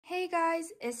Hey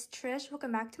guys, it's Trish.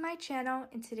 Welcome back to my channel.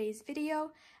 In today's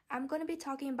video, I'm going to be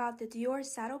talking about the Dior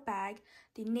Saddle bag,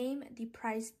 the name, the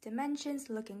price, dimensions,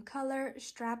 look and color,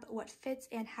 strap, what fits,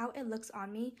 and how it looks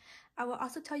on me. I will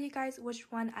also tell you guys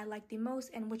which one I like the most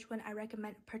and which one I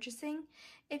recommend purchasing.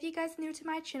 If you guys are new to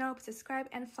my channel, please subscribe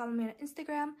and follow me on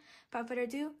Instagram. Without further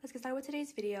ado, let's get started with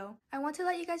today's video. I want to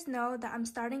let you guys know that I'm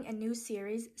starting a new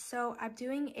series, so I'm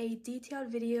doing a detailed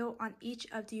video on each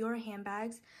of Dior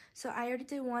handbags. So I already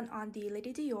did one on the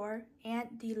Lady Dior and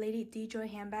the Lady DJoy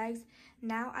handbags.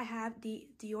 Now I have the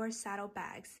Dior Saddle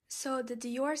bags. So the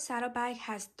Dior Saddle bag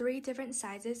has 3 different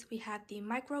sizes. We have the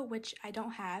micro, which I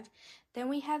don't have. Then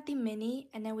we have the mini,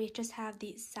 and then we just have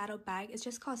the saddle bag. It's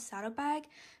just called saddle bag.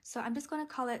 So I'm just going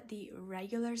to call it the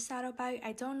regular saddle bag.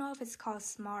 I don't know if it's called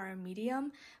small or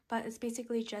medium, but it's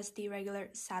basically just the regular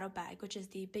saddle bag, which is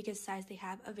the biggest size they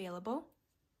have available.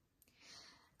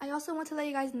 I also want to let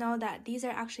you guys know that these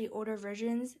are actually older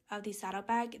versions of the saddle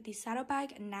bag. The saddle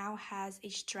bag now has a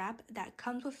strap that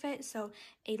comes with it, so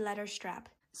a leather strap.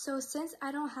 So since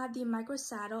I don't have the micro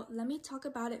saddle, let me talk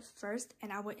about it first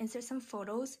and I will insert some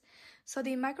photos. So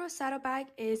the micro saddle bag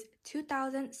is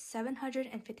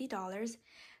 $2,750.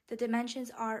 The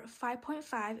dimensions are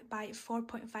 5.5 by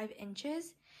 4.5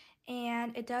 inches.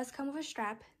 And it does come with a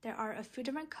strap. There are a few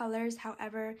different colors.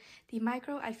 However, the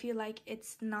micro, I feel like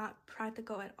it's not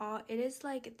practical at all. It is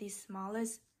like the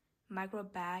smallest micro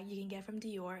bag you can get from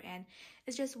Dior, and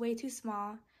it's just way too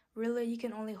small. Really, you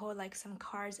can only hold like some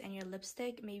cards and your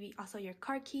lipstick, maybe also your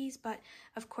car keys, but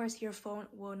of course your phone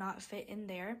will not fit in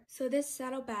there. So this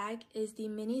saddle bag is the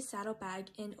mini saddle bag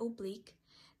in oblique.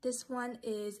 This one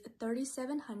is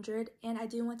 $3,700, and I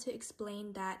do want to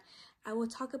explain that I will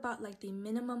talk about like the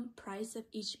minimum price of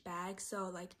each bag. So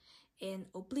like an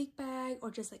oblique bag or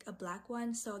just like a black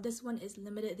one. So this one is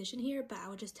limited edition here, but I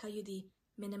will just tell you the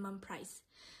minimum price.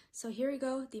 So here we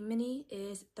go. The mini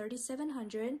is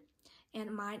 $3,700,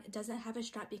 and mine doesn't have a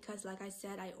strap because like I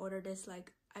said, I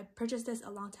purchased this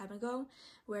a long time ago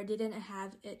where they didn't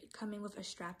have it coming with a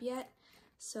strap yet.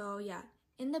 So yeah,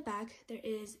 in the back there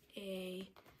is a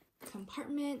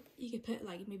compartment. You could put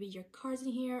like maybe your cards in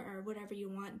here or whatever you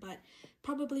want, but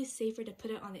probably safer to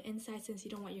put it on the inside since you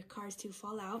don't want your cards to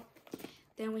fall out.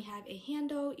 Then we have a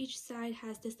handle. Each side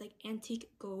has this like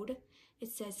antique gold. It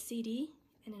says CD,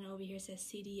 and then over here says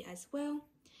CD as well.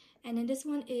 And then this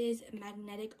one is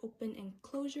magnetic open and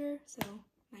closure, so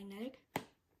magnetic.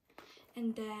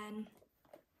 And then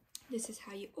this is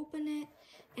how you open it.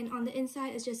 And on the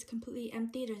inside it's just completely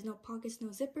empty. There's no pockets, no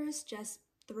zippers, just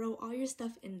throw all your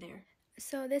stuff in there.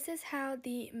 So this is how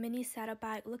the mini saddle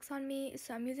bag looks on me.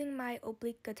 So I'm using my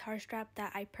oblique guitar strap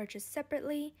that I purchased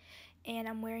separately, and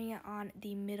I'm wearing it on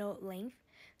the middle length.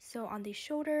 So on the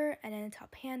shoulder and then the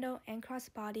top handle and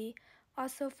crossbody.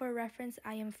 Also for reference,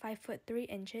 I am 5'3",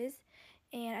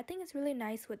 and I think it's really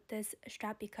nice with this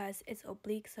strap because it's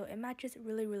oblique, so it matches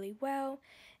really well.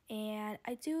 And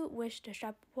I do wish the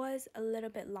strap was a little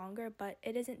bit longer, but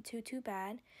it isn't too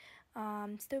bad.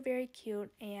 Still very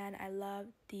cute, and I love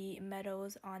the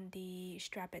metals on the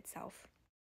strap itself.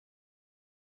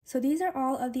 So these are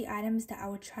all of the items that I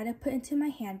would try to put into my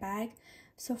handbag.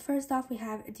 So first off, we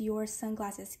have a Dior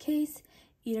sunglasses case,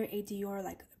 either a Dior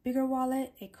like bigger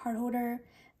wallet, a card holder,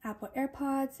 Apple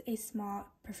AirPods, a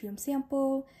small perfume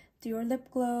sample, Dior lip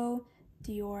glow,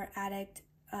 Dior Addict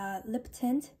lip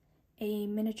tint, a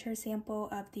miniature sample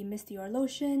of the Miss Dior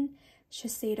lotion,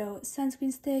 Shiseido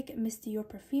sunscreen stick, Miss Dior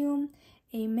perfume,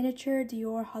 a miniature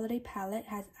Dior holiday palette,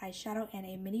 has eyeshadow and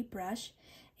a mini brush,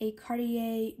 a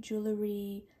Cartier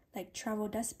jewelry like travel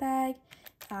dust bag,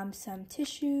 some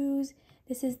tissues.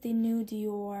 This is the new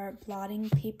Dior blotting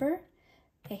paper,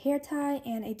 a hair tie,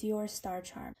 and a Dior star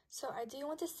charm. So I do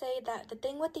want to say that the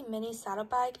thing with the mini saddle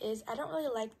bag is I don't really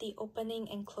like the opening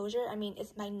and closure. I mean,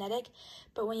 it's magnetic,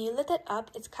 but when you lift it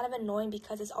up, it's kind of annoying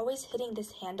because it's always hitting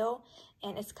this handle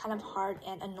and it's kind of hard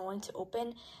and annoying to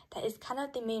open. That is kind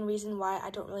of the main reason why I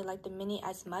don't really like the mini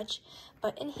as much.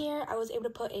 But in here, I was able to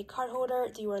put a card holder,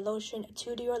 Dior lotion,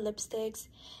 2 Dior lipsticks,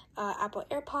 Apple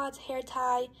AirPods, hair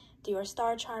tie, Dior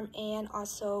star charm, and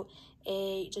also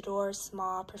a Dior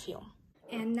small perfume.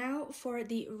 And now for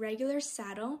the regular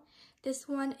saddle. This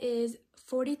one is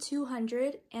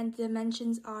 $4,200 and the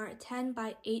dimensions are 10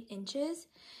 by 8 inches.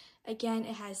 Again,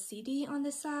 it has CD on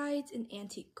the sides in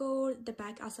antique gold. The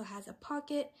back also has a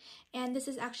pocket. And this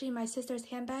is actually my sister's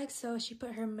handbag, so she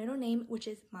put her middle name, which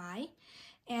is Mai.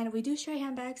 And we do share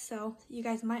handbags, so you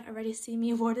guys might already see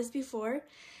me wear this before.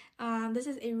 This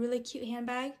is a really cute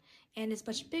handbag, and it's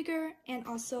much bigger, and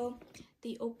also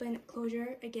the open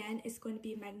closure again is going to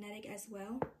be magnetic as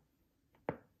well.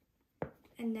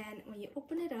 And then when you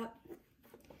open it up,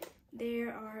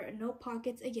 There are no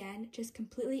pockets again, just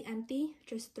completely empty.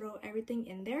 Just throw everything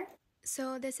in there.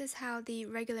 So this is how the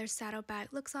regular saddlebag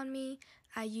looks on me.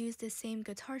 I use the same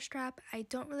guitar strap. I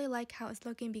don't really like how it's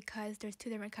looking because there's two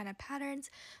different kind of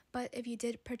patterns, but if you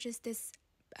did purchase this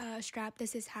strap,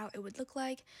 this is how it would look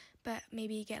like, but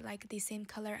maybe get like the same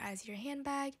color as your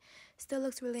handbag. Still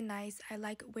looks really nice. I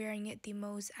like wearing it the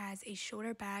most as a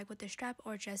shoulder bag with the strap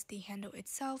or just the handle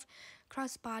itself.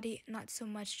 Crossbody, not so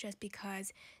much, just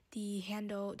because the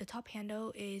top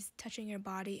handle is touching your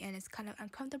body and it's kind of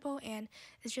uncomfortable and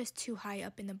it's just too high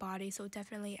up in the body, so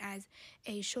definitely as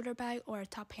a shoulder bag or a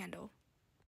top handle.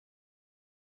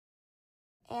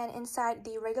 And inside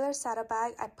the regular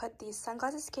saddlebag, I put the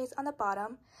sunglasses case on the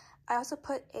bottom. I also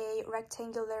put a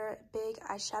rectangular big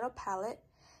eyeshadow palette,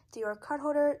 Dior card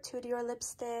holder, two Dior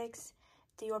lipsticks,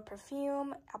 Dior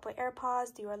perfume, Apple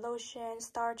AirPods, Dior lotion,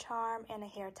 star charm, and a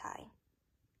hair tie.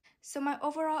 So my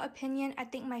overall opinion, I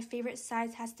think my favorite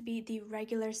size has to be the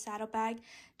regular saddlebag,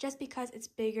 just because it's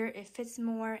bigger, it fits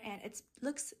more, and it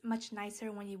looks much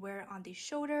nicer when you wear it on the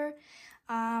shoulder.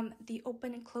 The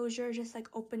open and closure, just like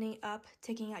opening up,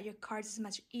 taking out your cards is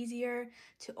much easier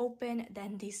to open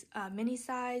than these mini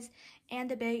size. And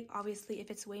the bag, obviously, it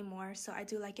fits way more, so I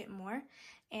do like it more.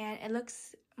 And it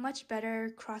looks much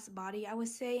better cross-body, I would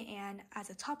say, and as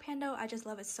a top handle, I just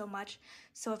love it so much.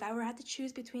 So if I were to have to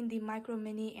choose between the micro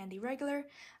mini and the regular,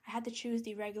 I had to choose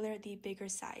the regular, the bigger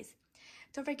size.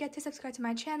 Don't forget to subscribe to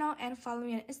my channel and follow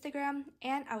me on Instagram,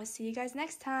 and I will see you guys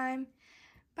next time.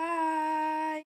 Bye!